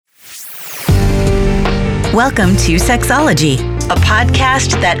Welcome to Sexology, a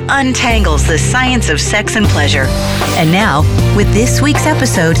podcast that untangles the science of sex and pleasure. And now, with this week's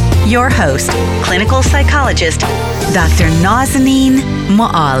episode, your host, clinical psychologist, Dr. Nazanin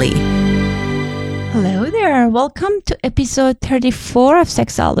Moali. Hello there. Welcome to episode 34 of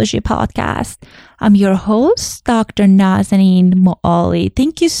Sexology Podcast. I'm your host, Dr. Nazanin Moali.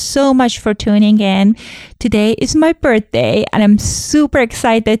 Thank you so much for tuning in. Today is my birthday, and I'm super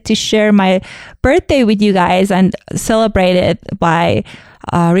excited to share my birthday with you guys and celebrate it by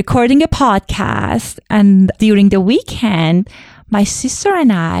recording a podcast. And during the weekend, my sister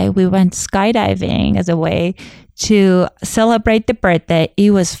and I, we went skydiving as a way to celebrate the birthday. It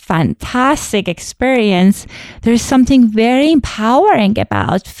was fantastic experience. There's something very empowering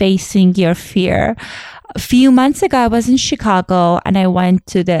about facing your fear. A few months ago, I was in Chicago and I went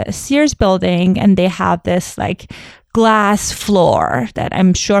to the Sears building, and they have this glass floor that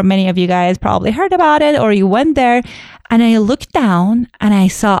I'm sure many of you guys probably heard about it or you went there. And I looked down and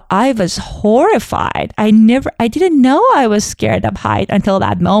I was horrified. I didn't know I was scared of height until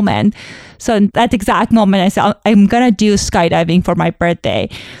that moment. So in that exact moment, I said, I'm going to do skydiving for my birthday,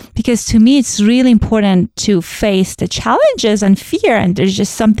 because to me, it's really important to face the challenges and fear. And there's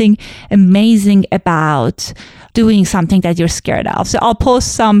just something amazing about doing something that you're scared of. So I'll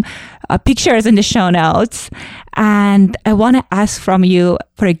post some pictures in the show notes, and I want to ask from you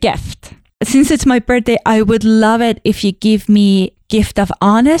for a gift. Since it's my birthday, I would love it if you give me gift of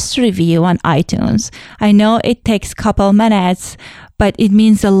honest review on iTunes. I know it takes a couple minutes, but it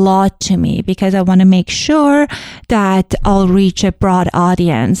means a lot to me because I want to make sure that I'll reach a broad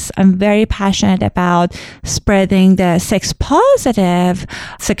audience. I'm very passionate about spreading the sex positive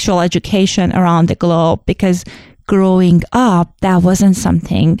sexual education around the globe, because growing up, that wasn't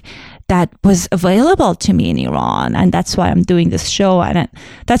something that was available to me in Iran. And that's why I'm doing this show. And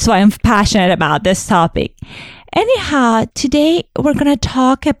that's why I'm passionate about this topic. Anyhow, today we're going to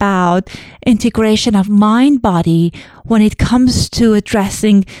talk about integration of mind-body when it comes to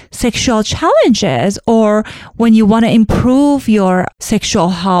addressing sexual challenges, or when you want to improve your sexual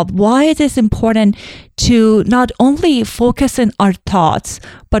health. Why it is important to not only focus on our thoughts,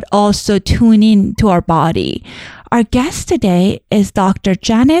 but also tune in to our body. Our guest today is Dr.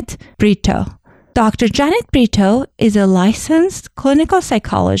 Janet Brito. Dr. Janet Brito is a licensed clinical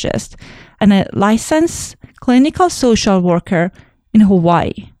psychologist and a licensed clinical social worker in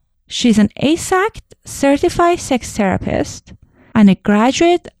Hawaii. She's an AASAC certified sex therapist and a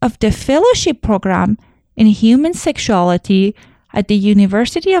graduate of the fellowship program in human sexuality at the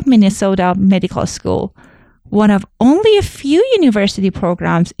University of Minnesota Medical School, one of only a few university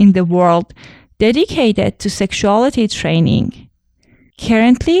programs in the world dedicated to sexuality training.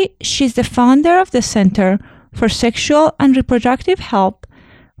 Currently, she's the founder of the Center for Sexual and Reproductive Health,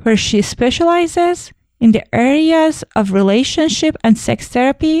 where she specializes in the areas of relationship and sex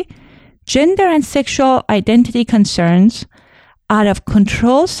therapy, gender and sexual identity concerns,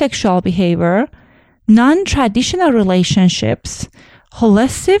 out-of-control sexual behavior, non-traditional relationships,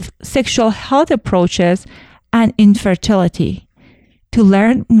 holistic sexual health approaches, and infertility. To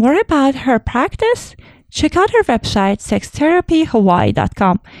learn more about her practice, check out her website,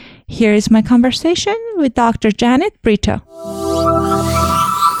 sextherapyhawaii.com. Here is my conversation with Dr. Janet Brito.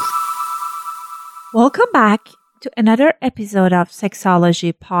 Welcome back to another episode of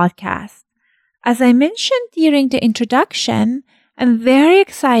Sexology Podcast. As I mentioned during the introduction, I'm very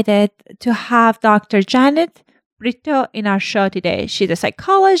excited to have Dr. Janet Brito in our show today. She's a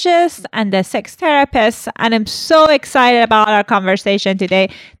psychologist and a sex therapist, and I'm so excited about our conversation today.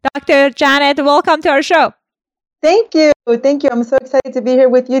 Dr. Janet, welcome to our show. Thank you. Thank you. I'm so excited to be here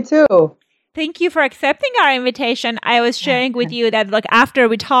with you too. Thank you for accepting our invitation. I was sharing with you that after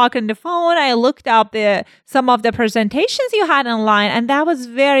we talked on the phone, I looked up some of the presentations you had online, and that was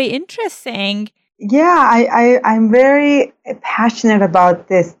very interesting. Yeah, I'm very passionate about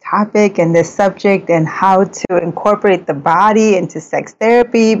this topic and this subject and how to incorporate the body into sex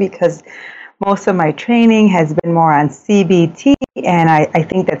therapy, because most of my training has been more on CBT, and I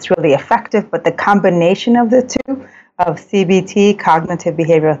think that's really effective. But the combination of the two, of CBT, cognitive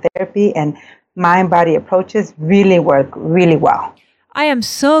behavioral therapy, and mind-body approaches really work really well. I am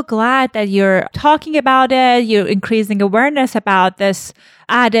so glad that you're talking about it. You're increasing awareness about this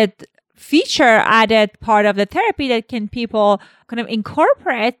added part of the therapy that can people kind of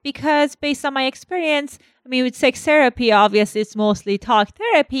incorporate, because based on my experience, I mean, with sex therapy, obviously it's mostly talk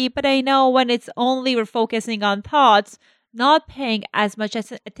therapy, but I know when we're focusing on thoughts, not paying as much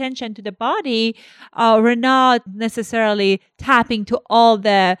attention to the body, we're not necessarily tapping to all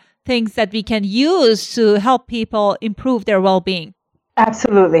the things that we can use to help people improve their well-being.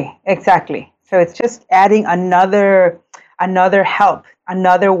 Absolutely. Exactly. So it's just adding another help,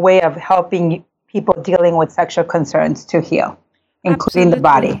 another way of helping people dealing with sexual concerns to heal, including the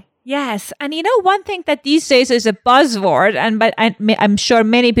body. Yes. And one thing that these days is a buzzword, but I'm sure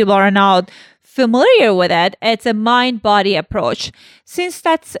many people are not familiar with it. It's a mind-body approach. Since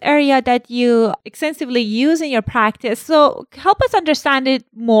that's area that you extensively use in your practice, so help us understand it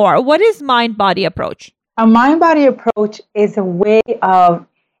more. What is mind-body approach? A mind-body approach is a way of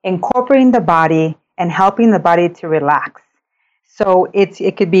incorporating the body and helping the body to relax. So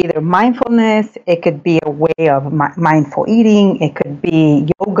it could be either mindfulness, it could be a way of mindful eating, it could be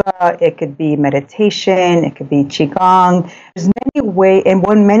yoga, it could be meditation, it could be qigong. There's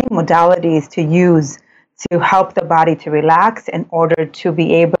many modalities to use to help the body to relax in order to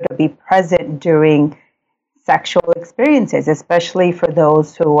be able to be present during sexual experiences, especially for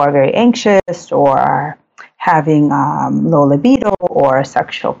those who are very anxious or are having low libido or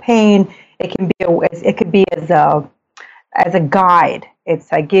sexual pain. It could be as a guide.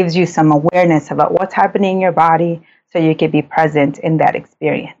 It's like gives you some awareness about what's happening in your body so you can be present in that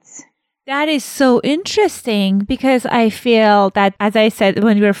experience. That is so interesting because I feel that, as I said,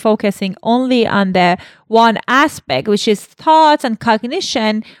 when we're focusing only on the one aspect, which is thoughts and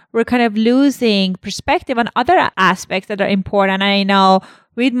cognition, we're kind of losing perspective on other aspects that are important. I know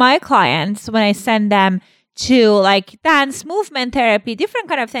with my clients, when I send them to like dance, movement therapy, different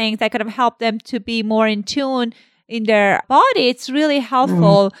kind of things that kind of help them to be more in tune in their body, it's really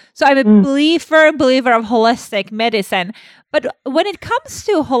helpful. So I'm a firm believer of holistic medicine. But when it comes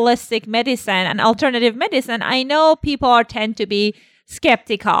to holistic medicine and alternative medicine, I know people tend to be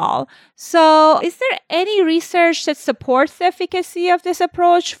skeptical. So is there any research that supports the efficacy of this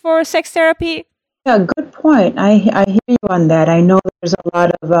approach for sex therapy? Yeah, good point. I hear you on that. I know there's a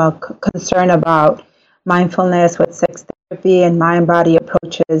lot of concern about mindfulness with sex therapy and mind-body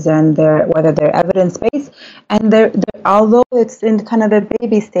approaches and whether they're evidence-based. And although it's in kind of the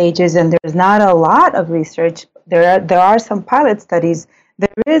baby stages and there's not a lot of research, there are some pilot studies. There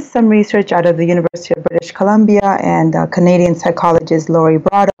is some research out of the University of British Columbia and Canadian psychologist Laurie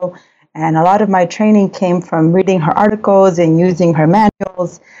Brotto. And a lot of my training came from reading her articles and using her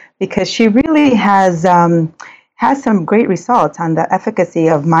manuals because she really has some great results on the efficacy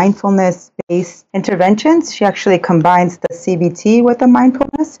of mindfulness-based interventions. She actually combines the CBT with the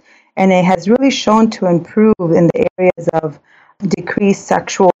mindfulness, and it has really shown to improve in the areas of decreased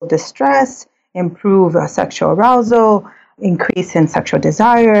sexual distress, improve sexual arousal, increase in sexual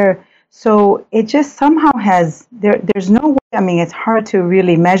desire. So it just somehow there's no way, it's hard to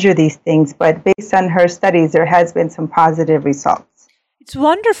really measure these things, but based on her studies, there has been some positive results. It's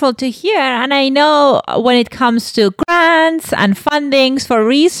wonderful to hear. And I know when it comes to grants and fundings for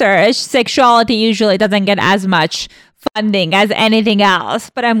research, sexuality usually doesn't get as much funding as anything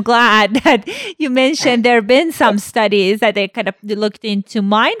else. But I'm glad that you mentioned there have been some studies that they kind of looked into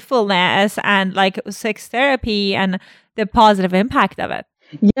mindfulness and like sex therapy and the positive impact of it.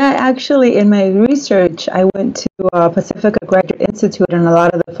 Yeah, actually, in my research, I went to Pacifica Graduate Institute, and a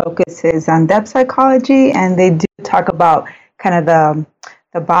lot of the focus is on depth psychology, and they do talk about kind of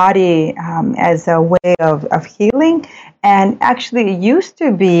the body as a way of healing. And actually, it used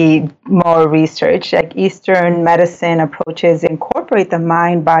to be more research, like Eastern medicine approaches incorporate the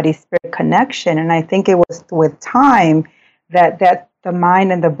mind-body-spirit connection. And I think it was with time that the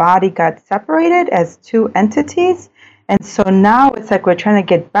mind and the body got separated as two entities. And so now it's like we're trying to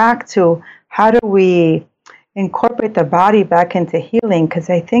get back to how do we incorporate the body back into healing, because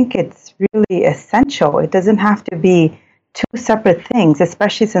I think it's really essential. It doesn't have to be two separate things,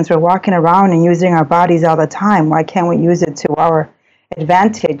 especially since we're walking around and using our bodies all the time. Why can't we use it to our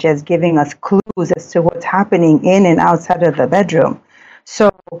advantage as giving us clues as to what's happening in and outside of the bedroom? So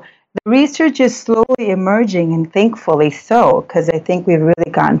the research is slowly emerging, and thankfully so, because I think we've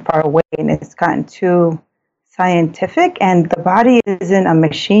really gotten far away and it's gotten too scientific, and the body isn't a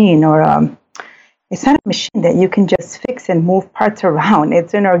machine it's not a machine that you can just fix and move parts around.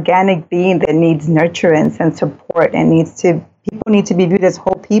 It's an organic being that needs nurturance and support, and people need to be viewed as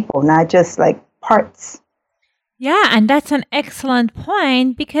whole people, not just like parts. Yeah, and that's an excellent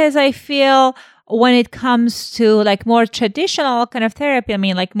point, because I feel when it comes to like more traditional kind of therapy,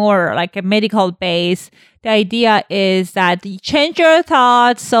 like more like a medical base, the idea is that you change your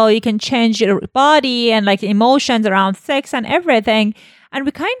thoughts so you can change your body and like emotions around sex and everything. And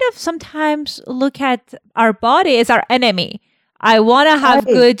we kind of sometimes look at our body as our enemy. I want to have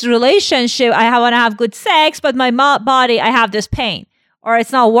good relationship. I want to have good sex, but my body, I have this pain or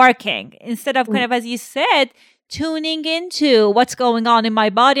it's not working. Instead of kind of, as you said, tuning into what's going on in my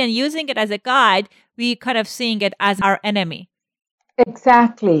body and using it as a guide, we kind of seeing it as our enemy.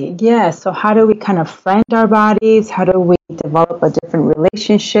 Exactly. Yeah. So how do we kind of friend our bodies? How do we develop a different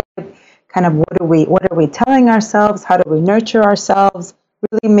relationship? Kind of what are we telling ourselves? How do we nurture ourselves?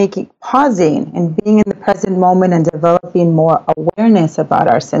 Really making pausing and being in the present moment and developing more awareness about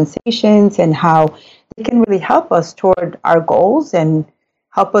our sensations and how they can really help us toward our goals and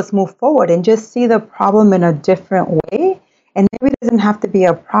help us move forward and just see the problem in a different way. And maybe it doesn't have to be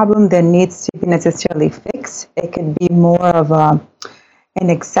a problem that needs to be necessarily fixed. It could be more of an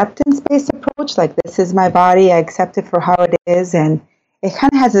acceptance-based approach, like this is my body, I accept it for how it is, and it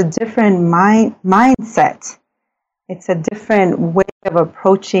kind of has a different mindset. It's a different way of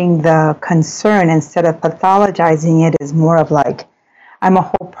approaching the concern. Instead of pathologizing it, is more of like, I'm a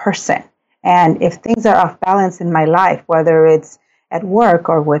whole person. And if things are off balance in my life, whether it's at work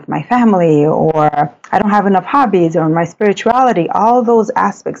or with my family, or I don't have enough hobbies or my spirituality, all those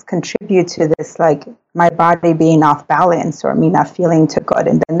aspects contribute to this, like my body being off balance or me not feeling too good.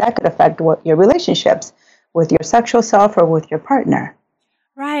 And then that could affect what your relationships with your sexual self or with your partner.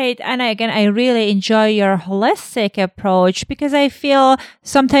 Right. And again, I really enjoy your holistic approach because I feel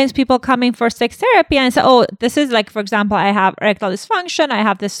sometimes people coming for sex therapy and say, oh, this is like, for example, I have erectile dysfunction, I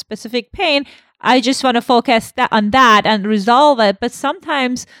have this specific pain. I just want to focus on that and resolve it. But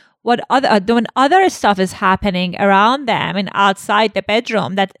sometimes when other stuff is happening around them and outside the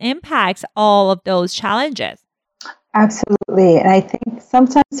bedroom that impacts all of those challenges. Absolutely. And I think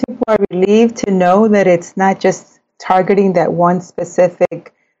sometimes people are relieved to know that it's not just targeting that one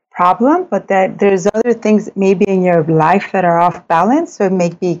specific problem, but that there's other things maybe in your life that are off balance. So it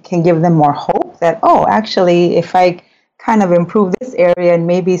maybe can give them more hope that, oh, actually, if I kind of improve this area and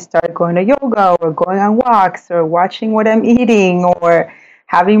maybe start going to yoga or going on walks or watching what I'm eating or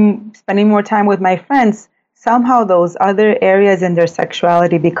spending more time with my friends, somehow those other areas in their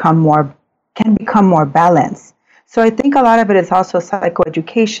sexuality can become more balanced. So I think a lot of it is also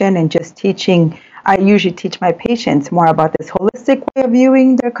psychoeducation and just teaching. I usually teach my patients more about this holistic way of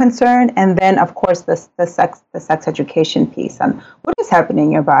viewing their concern, and then of course the sex education piece on what is happening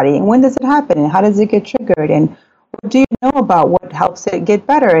in your body and when does it happen and how does it get triggered and what do you know about what helps it get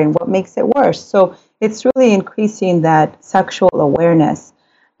better and what makes it worse. So it's really increasing that sexual awareness.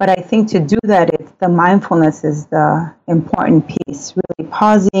 But I think to do that, the mindfulness is the important piece, really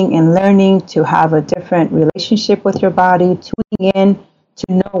pausing and learning to have a different relationship with your body, tuning in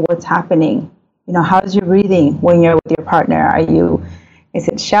to know what's happening. You know, how's your breathing when you're with your partner? Is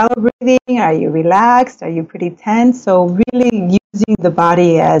it shallow breathing? Are you relaxed? Are you pretty tense? So really using the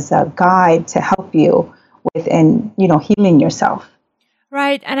body as a guide to help you with healing yourself.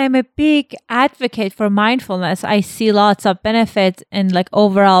 Right. And I'm a big advocate for mindfulness. I see lots of benefits in like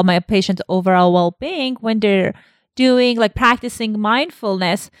overall my patients' overall well-being when they're doing like practicing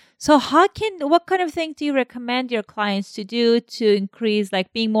mindfulness. So what kind of thing do you recommend your clients to do to increase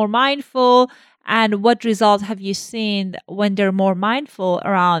like being more mindful? And what results have you seen when they're more mindful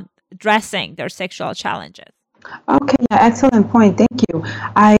around addressing their sexual challenges? Okay, excellent point. Thank you.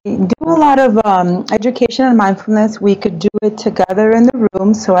 I do a lot of education on mindfulness. We could do it together in the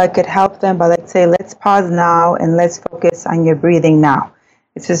room, so I could help them by, let's say, let's pause now and let's focus on your breathing now.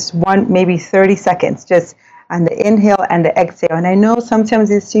 It's just maybe 30 seconds, just on the inhale and the exhale. And I know sometimes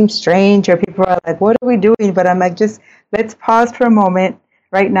it seems strange or people are like, what are we doing? But I'm like, just let's pause for a moment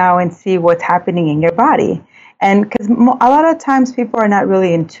right now and see what's happening in your body. And because a lot of times people are not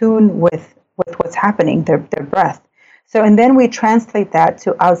really in tune with what's happening, their breath. So, and then we translate that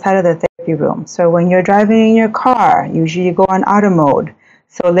to outside of the therapy room. So when you're driving in your car, usually you go on auto mode.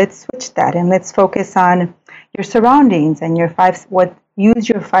 So let's switch that and let's focus on your surroundings and use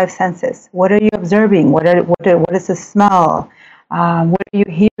your five senses. What are you observing? What is the smell? What are you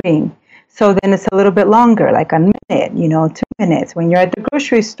hearing? So then it's a little bit longer, like a minute, 2 minutes. When you're at the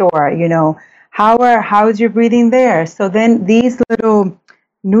grocery store, how is your breathing there? So then these little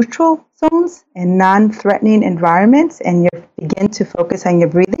neutral zones and non-threatening environments, and you begin to focus on your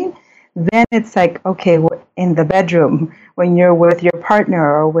breathing, then it's like, okay, in the bedroom, when you're with your partner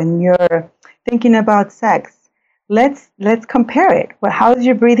or when you're thinking about sex, let's compare it. Well, how's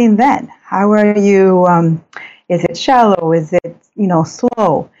your breathing then? How are you, is it shallow? Is it,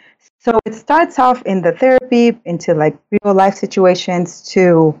 slow? So it starts off in the therapy into like real life situations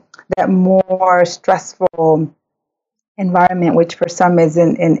to that more stressful environment, which for some is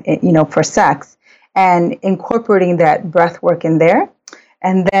for sex, and incorporating that breath work in there.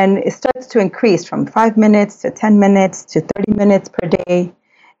 And then it starts to increase from 5 minutes to 10 minutes to 30 minutes per day.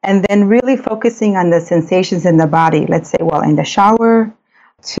 And then really focusing on the sensations in the body. Let's say, in the shower,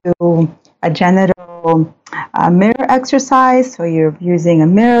 to a genital So mirror exercise, so you're using a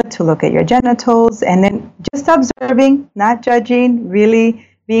mirror to look at your genitals and then just observing, not judging, really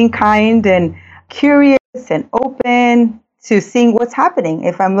being kind and curious and open to seeing what's happening.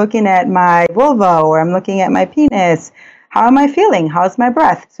 If I'm looking at my vulva or I'm looking at my penis, how am I feeling? How's my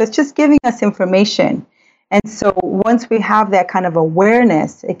breath? So it's just giving us information. And so once we have that kind of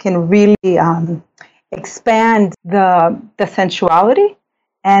awareness, it can really expand the sensuality.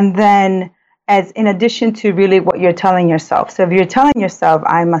 And then as in addition to really what you're telling yourself. So if you're telling yourself,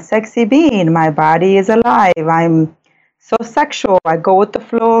 I'm a sexy being, my body is alive, I'm so sexual, I go with the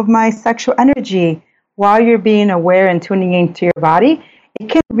flow of my sexual energy, while you're being aware and tuning into your body, it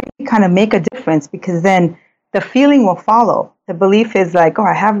can really kind of make a difference because then the feeling will follow. The belief is like, oh,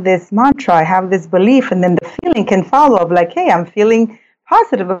 I have this mantra, I have this belief, and then the feeling can follow of like, hey, I'm feeling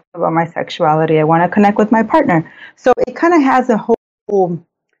positive about my sexuality. I want to connect with my partner. So it kind of has a whole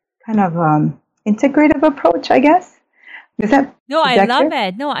kind of integrative approach, I guess. I love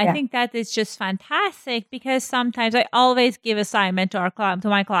it. I think that is just fantastic because sometimes I always give assignment to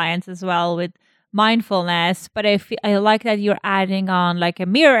my clients as well with mindfulness, but I like that you're adding on like a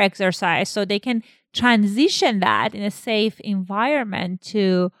mirror exercise so they can transition that in a safe environment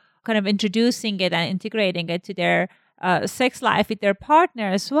to kind of introducing it and integrating it to their sex life with their partner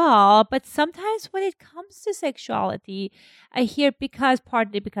as well. But sometimes when it comes to sexuality, I hear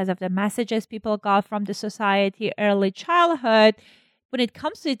partly because of the messages people got from the society, early childhood, when it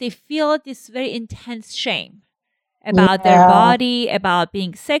comes to it, they feel this very intense shame about their body, about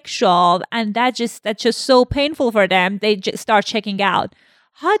being sexual, and that's just so painful for them. They just start checking out.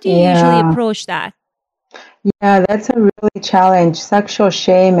 How do you usually approach that? Yeah, that's a really challenge. Sexual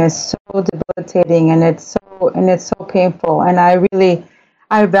shame is so debilitating and it's so painful. And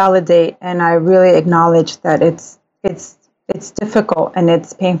I validate and I really acknowledge that it's difficult and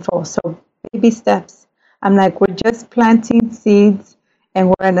it's painful. So baby steps. I'm like, we're just planting seeds and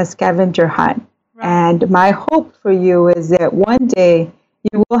we're in a scavenger hunt. And my hope for you is that one day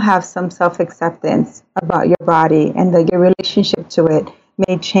you will have some self-acceptance about your body and that your relationship to it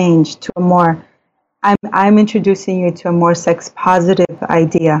may change to a more, I'm introducing you to a more sex-positive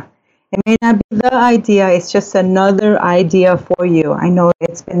idea. It may not be the idea, it's just another idea for you. I know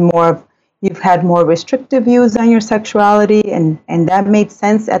it's been you've had more restrictive views on your sexuality and that made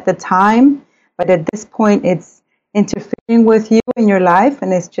sense at the time, but at this point it's interfering with you in your life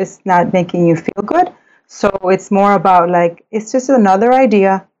and it's just not making you feel good. So it's more about like, it's just another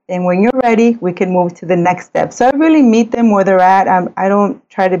idea. And when you're ready, we can move to the next step. So I really meet them where they're at. I don't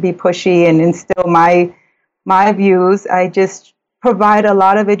try to be pushy and instill my views. I just provide a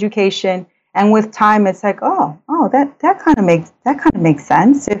lot of education. And with time, it's like, that kind of makes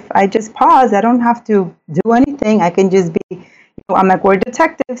sense. If I just pause, I don't have to do anything. I can just be, I'm like, we're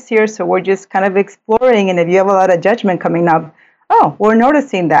detectives here, so we're just kind of exploring. And if you have a lot of judgment coming up, we're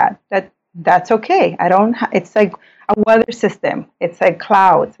noticing that's okay. It's like a weather system. It's like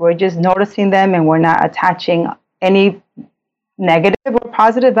clouds. We're just noticing them and we're not attaching any negative or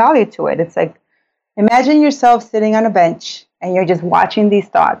positive value to it. It's like, imagine yourself sitting on a bench and you're just watching these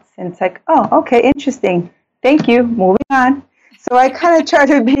thoughts. And it's like, oh, okay, interesting. Thank you. Moving on. So I kind of try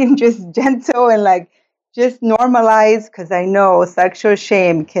to be just gentle and like, just normalize, because I know sexual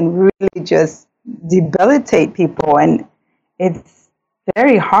shame can really just debilitate people, and it's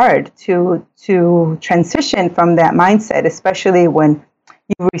very hard to transition from that mindset, especially when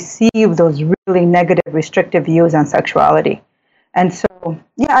you receive those really negative, restrictive views on sexuality. And so,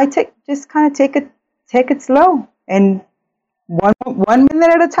 I take it slow, and one minute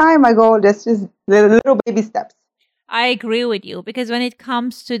at a time. I go, that's just little baby steps. I agree with you, because when it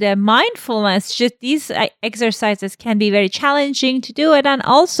comes to the mindfulness, just these exercises can be very challenging to do it. And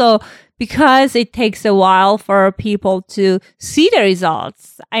also because it takes a while for people to see the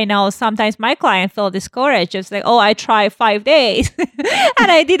results. I know sometimes my clients feel discouraged. It's like, I tried 5 days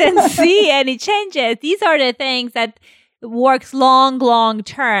and I didn't see any changes. These are the things that works long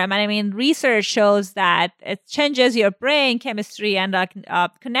term. And I mean, research shows that it changes your brain chemistry and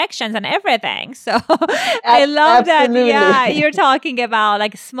connections and everything. So I love Absolutely. that. You're talking about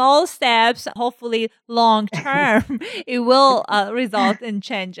like small steps, hopefully long term, it will result in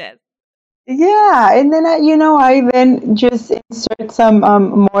changes. Yeah, and then I then just insert some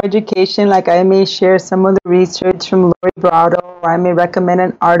more education. Like I may share some of the research from Lori Brado, or I may recommend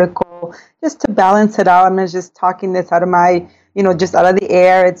an article just to balance it out. I'm not just talking this out of my, just out of the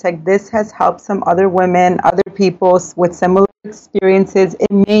air. It's like this has helped some other women, other people with similar experiences.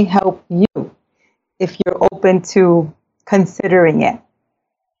 It may help you if you're open to considering it.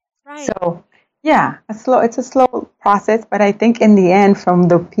 Right. So Yeah, it's a slow process, but I think in the end, from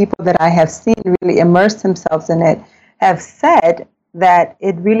the people that I have seen really immerse themselves in it, have said that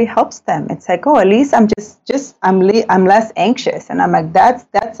it really helps them. It's like, oh, at least I'm less anxious, and I'm like,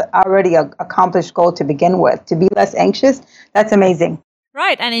 that's already a accomplished goal to begin with. To be less anxious, that's amazing.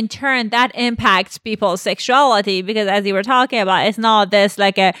 Right. And in turn, that impacts people's sexuality because, as you were talking about, it's not this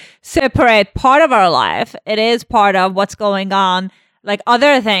like a separate part of our life. It is part of what's going on. Like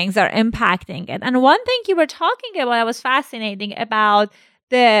other things are impacting it. And one thing you were talking about that was fascinating about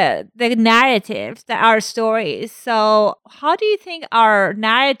the narratives, our stories. So, how do you think our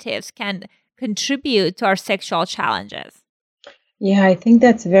narratives can contribute to our sexual challenges? Yeah, I think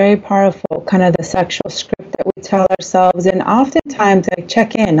that's very powerful, kind of the sexual script that we tell ourselves. And oftentimes I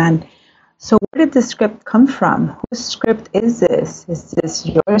check in on, so where did the script come from? Whose script is this? Is this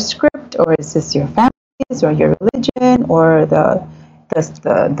your script, or is this your family's, or your religion, or the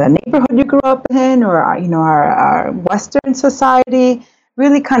neighborhood you grew up in, or our Western society?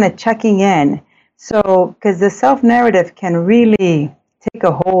 Really kind of checking in. So, because the self-narrative can really take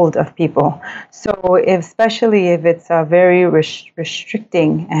a hold of people. So especially if it's very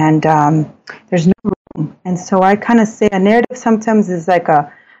restricting and there's no room. And so I kind of say a narrative sometimes is like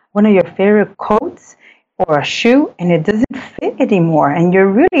one of your favorite coats or a shoe, and it doesn't fit anymore. And you're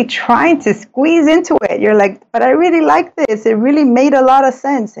really trying to squeeze into it. You're like, but I really like this. It really made a lot of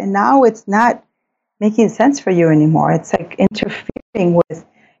sense. And now it's not making sense for you anymore. It's like interfering with,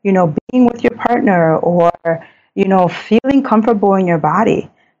 being with your partner, or feeling comfortable in your body.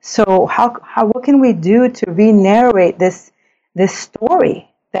 So what can we do to re-narrate this story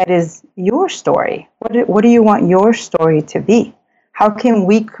that is your story? What do you want your story to be? How can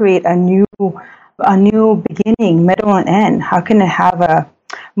we create a new beginning, middle, and end? How can it have a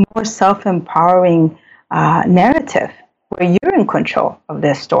more self-empowering narrative where you're in control of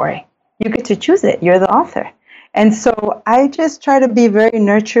this story? You get to choose it. You're the author. And so I just try to be very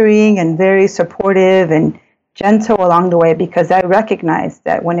nurturing and very supportive and gentle along the way, because I recognize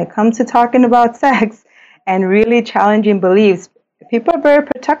that when it comes to talking about sex and really challenging beliefs, people are very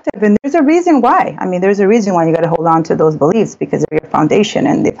protective, and there's a reason why. I mean, there's a reason why you got to hold on to those beliefs, because of your foundation,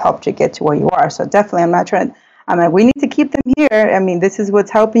 and they've helped you get to where you are. So definitely, I'm like, we need to keep them here. I mean, this is what's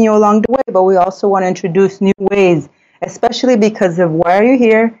helping you along the way, but we also want to introduce new ways, especially because of why are you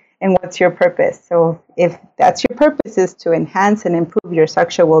here and what's your purpose. So if that's your purpose is to enhance and improve your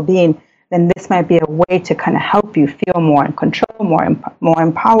sexual well-being, then this might be a way to kind of help you feel more in control, more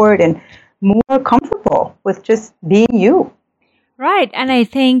empowered, and more comfortable with just being you. Right. And I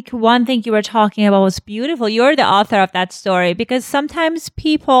think one thing you were talking about was beautiful. You're the author of that story, because sometimes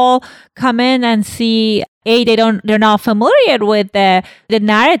people come in and see, they're not familiar with the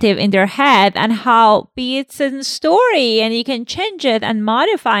narrative in their head and how it's a story and you can change it and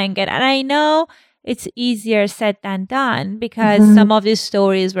modifying it. And I know it's easier said than done, because some of these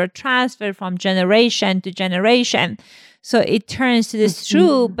stories were transferred from generation to generation. So it turns to this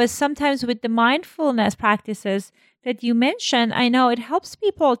true, but sometimes with the mindfulness practices that you mentioned, I know it helps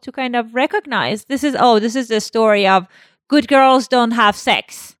people to kind of recognize this is the story of good girls don't have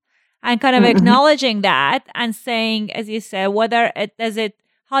sex, and kind of acknowledging that and saying, as you said,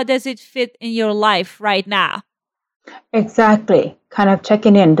 how does it fit in your life right now? Exactly. Kind of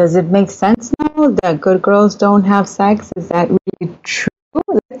checking in. Does it make sense now that good girls don't have sex? Is that really true?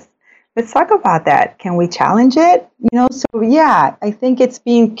 Let's talk about that. Can we challenge it? So yeah, I think it's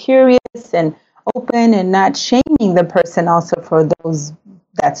being curious and open and not shaming the person also for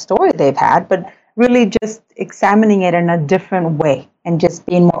that story they've had, but really just examining it in a different way and just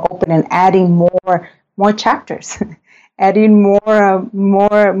being more open and adding more chapters. Adding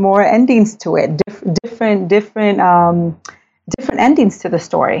more endings to it, different endings to the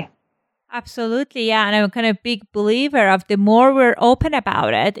story. Absolutely, yeah. And I'm kind of big believer of the more we're open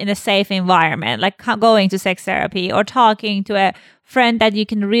about it in a safe environment, like going to sex therapy or talking to a friend that you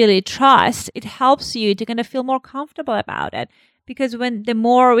can really trust, it helps you to kind of feel more comfortable about it. Because the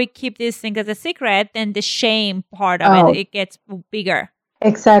more we keep this thing as a secret, then the shame part of it gets bigger.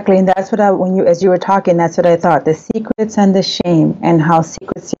 Exactly, and that's what as you were talking, that's what I thought. The secrets and the shame, and how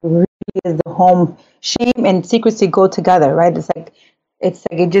secrecy really is the home. Shame and secrecy go together, right? It's like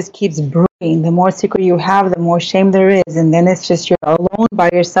it just keeps brewing. The more secret you have, the more shame there is, and then it's just you're alone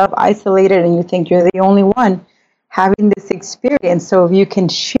by yourself, isolated, and you think you're the only one having this experience. So if you can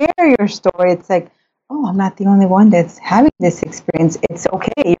share your story, it's like, oh, I'm not the only one that's having this experience. It's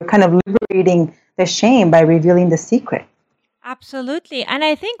okay. You're kind of liberating the shame by revealing the secret. Absolutely. And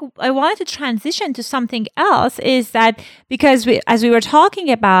I think I wanted to transition to something else is that because as we were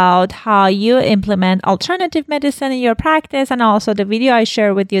talking about how you implement alternative medicine in your practice and also the video I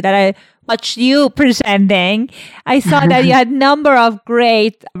shared with you that I watched you presenting, I saw that you had a number of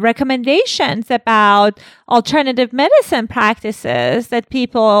great recommendations about alternative medicine practices that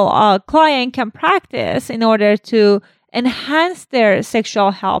client can practice in order to enhance their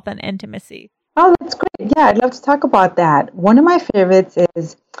sexual health and intimacy. Oh, that's great. Yeah, I'd love to talk about that. One of my favorites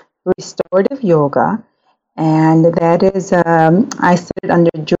is restorative yoga. And that is, I studied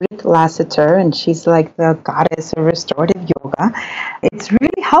under Judith Lasater, and she's like the goddess of restorative yoga. It's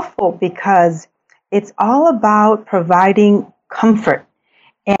really helpful because it's all about providing comfort.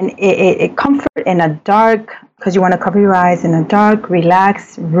 And it comfort in a dark, because you want to cover your eyes in a dark,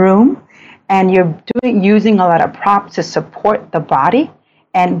 relaxed room. And you're using a lot of props to support the body.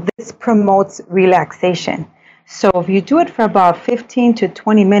 And this promotes relaxation. So if you do it for about 15 to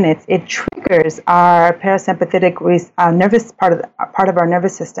 20 minutes, it triggers our parasympathetic nervous part of our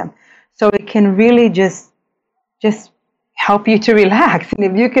nervous system. So it can really just help you to relax. And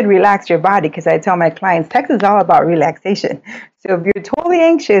if you could relax your body, because I tell my clients, sex is all about relaxation. So if you're totally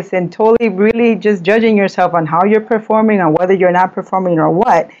anxious and totally really just judging yourself on how you're performing or whether you're not performing or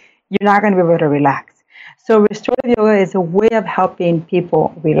what, you're not going to be able to relax. So restorative yoga is a way of helping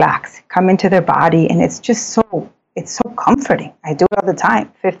people relax, come into their body, and it's so comforting. I do it all the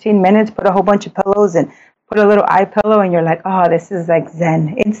time. 15 minutes, put a whole bunch of pillows and put a little eye pillow, and you're like, oh, this is like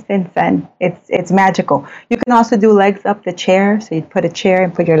Zen, instant Zen. It's magical. You can also do legs up the chair. So you put a chair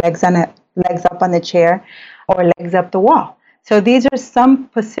and put your legs up on the chair, or legs up the wall. So these are some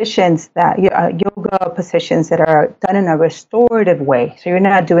positions yoga positions that are done in a restorative way. So you're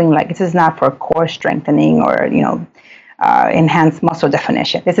not doing this is not for core strengthening or, enhanced muscle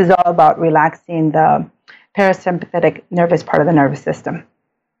definition. This is all about relaxing the parasympathetic nervous part of the nervous system.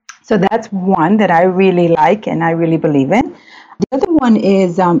 So that's one that I really like and I really believe in. The other one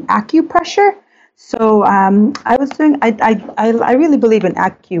is acupressure. So I really believe in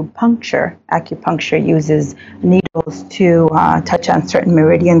acupuncture. Acupuncture uses needles to touch on certain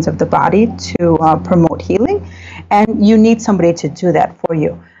meridians of the body to promote healing. And you need somebody to do that for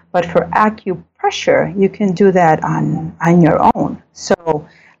you. But for acupressure, you can do that on your own. So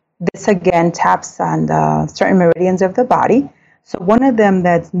this again taps on the certain meridians of the body. So one of them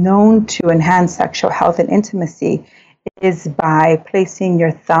that's known to enhance sexual health and intimacy is by placing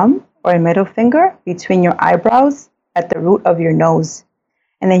your thumb or a middle finger between your eyebrows at the root of your nose.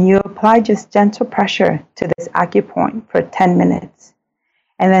 And then you apply just gentle pressure to this acupoint for 10 minutes.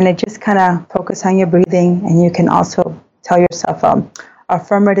 And then it just kind of focus on your breathing. And you can also tell yourself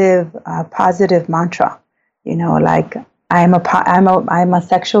affirmative, positive mantra, like I'm a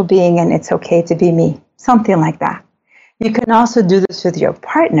sexual being and it's okay to be me, something like that. You can also do this with your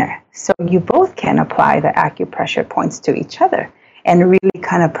partner. So you both can apply the acupressure points to each other and really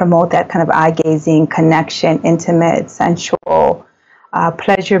kind of promote that kind of eye-gazing connection, intimate, sensual,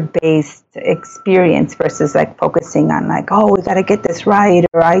 pleasure-based experience versus focusing on we got to get this right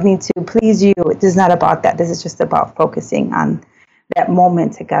or I need to please you. It is not about that. This is just about focusing on that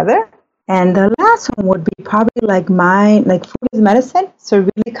moment together. And the last one would be probably food is medicine. So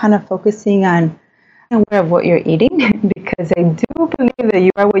really kind of focusing on aware of what you're eating because I do believe that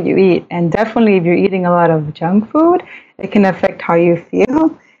you are what you eat. And definitely if you're eating a lot of junk food, it can affect how you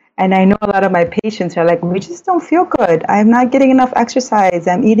feel. And I know a lot of my patients are like, we just don't feel good. I'm not getting enough exercise.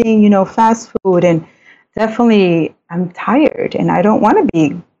 I'm eating, fast food. And definitely I'm tired and I don't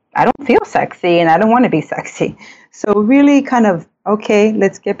feel sexy and I don't want to be sexy. So really kind of, okay,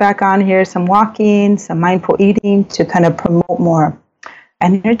 let's get back on here. Some walking, some mindful eating to kind of promote more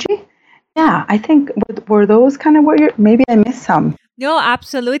energy. Yeah, I think were those kind of maybe I missed some. No,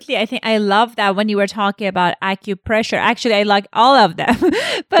 absolutely. I think I love that when you were talking about acupressure. Actually, I like all of them.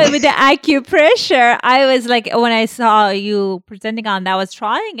 But with the acupressure, I was when I saw you presenting on that, I was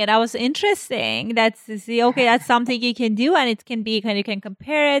trying it. I was interesting. That's to see, okay, that's something you can do. And it can be you can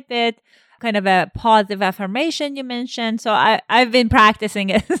compare it with kind of a positive affirmation you mentioned. So I've been practicing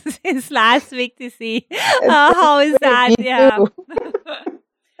it since last week to see how is that. Yeah.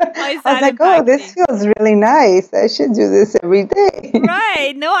 I was like, oh, this feels really nice. I should do this every day.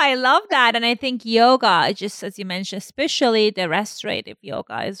 Right. No, I love that. And I think yoga, just as you mentioned, especially the restorative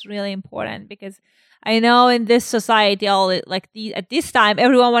yoga is really important because I know in this society, at this time,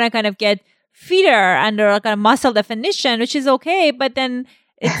 everyone want to kind of get fitter under a kind of muscle definition, which is okay. But then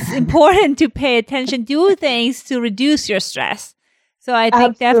it's important to pay attention, do things to reduce your stress. So I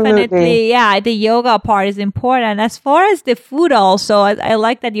think definitely, the yoga part is important. As far as the food also, I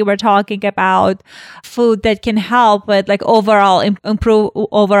like that you were talking about food that can help with like overall improve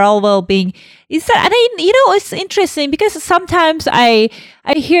overall well-being. Is that, and it's interesting because sometimes I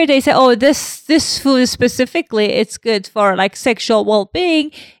hear they say, oh, this food specifically, it's good for like sexual well-being.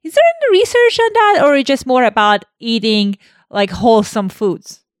 Is there any research on that, or is it just more about eating like wholesome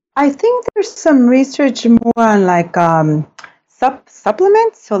foods? I think there's some research more on like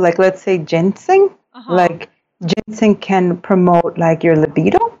supplements. So like, let's say ginseng, like ginseng can promote like your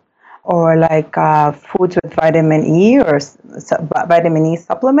libido, or like foods with vitamin E or vitamin E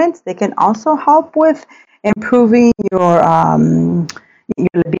supplements. They can also help with improving your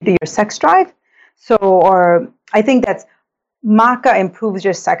libido, your sex drive. So, or I think that's maca improves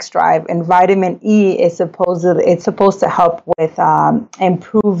your sex drive, and vitamin E is supposed to help with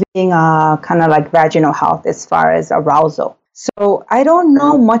improving kind of like vaginal health as far as arousal. So I don't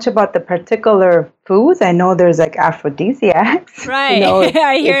know much about the particular foods. I know there's like aphrodisiacs. Right.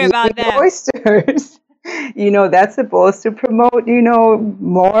 I hear about that. Oysters. That's supposed to promote,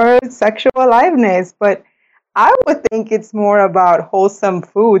 more sexual aliveness. But I would think it's more about wholesome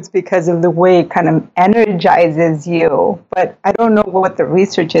foods because of the way it kind of energizes you. But I don't know what the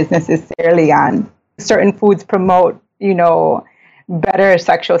research is necessarily on. Certain foods promote, better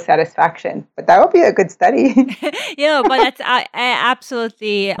sexual satisfaction, but that would be a good study. But that's I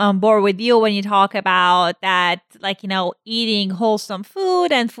absolutely on board with you when you talk about that, like, eating wholesome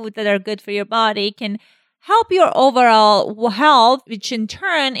food and food that are good for your body can help your overall health, which in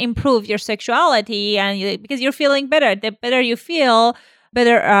turn improve your sexuality, and because you're feeling better. The better you feel,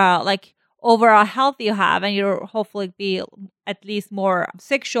 better like overall health you have, and you'll hopefully be at least more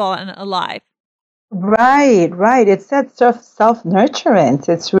sexual and alive. Right. It's that self-nurturance.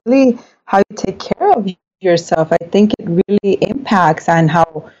 It's really how you take care of yourself. I think it really impacts on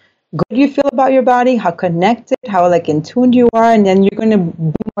how good you feel about your body, how connected, how like in tune you are, and then you're going to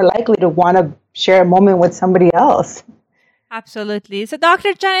be more likely to want to share a moment with somebody else. Absolutely. So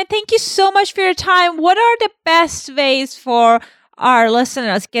Dr. Janet, thank you so much for your time. What are the best ways for our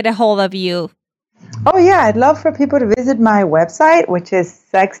listeners to get a hold of you? Oh, yeah. I'd love for people to visit my website, which is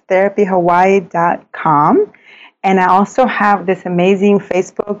sextherapyhawaii.com. And I also have this amazing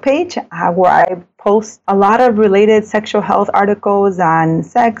Facebook page where I post a lot of related sexual health articles on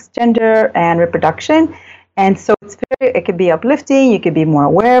sex, gender, and reproduction. And so it could be uplifting. You could be more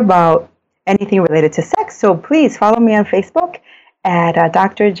aware about anything related to sex. So please follow me on Facebook at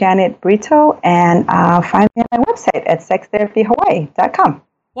Dr. Janet Brito, and find me on my website at sextherapyhawaii.com.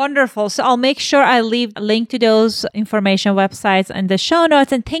 Wonderful. So I'll make sure I leave a link to those information websites in the show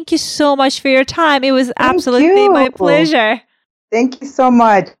notes. And thank you so much for your time. It was absolutely my pleasure. Thank you so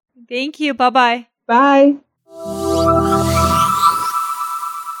much. Thank you. Bye-bye. Bye.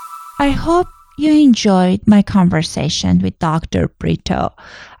 I hope you enjoyed my conversation with Dr. Brito.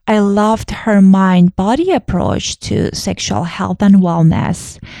 I loved her mind-body approach to sexual health and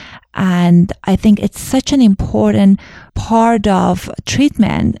wellness. And I think it's such an important part of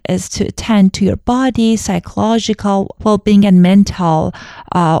treatment is to attend to your body, psychological well-being, and mental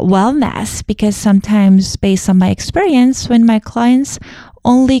wellness. Because sometimes, based on my experience, when my clients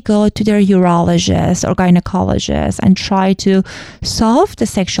only go to their urologist or gynecologist and try to solve the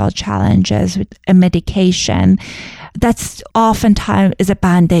sexual challenges with a medication, that's oftentimes is a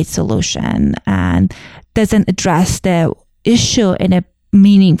band-aid solution and doesn't address the issue in a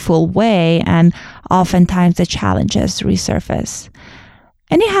meaningful way, and oftentimes the challenges resurface.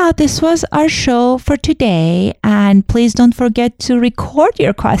 Anyhow, this was our show for today, and please don't forget to record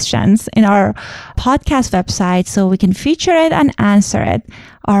your questions in our podcast website so we can feature it and answer it.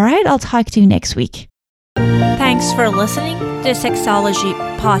 All right, I'll talk to you next week. Thanks for listening to the Sexology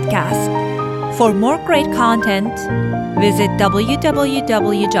Podcast. For more great content, visit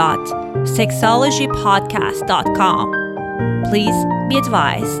www.sexologypodcast.com. Please be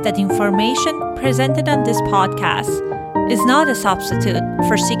advised that information presented on this podcast is not a substitute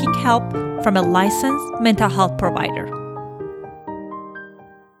for seeking help from a licensed mental health provider.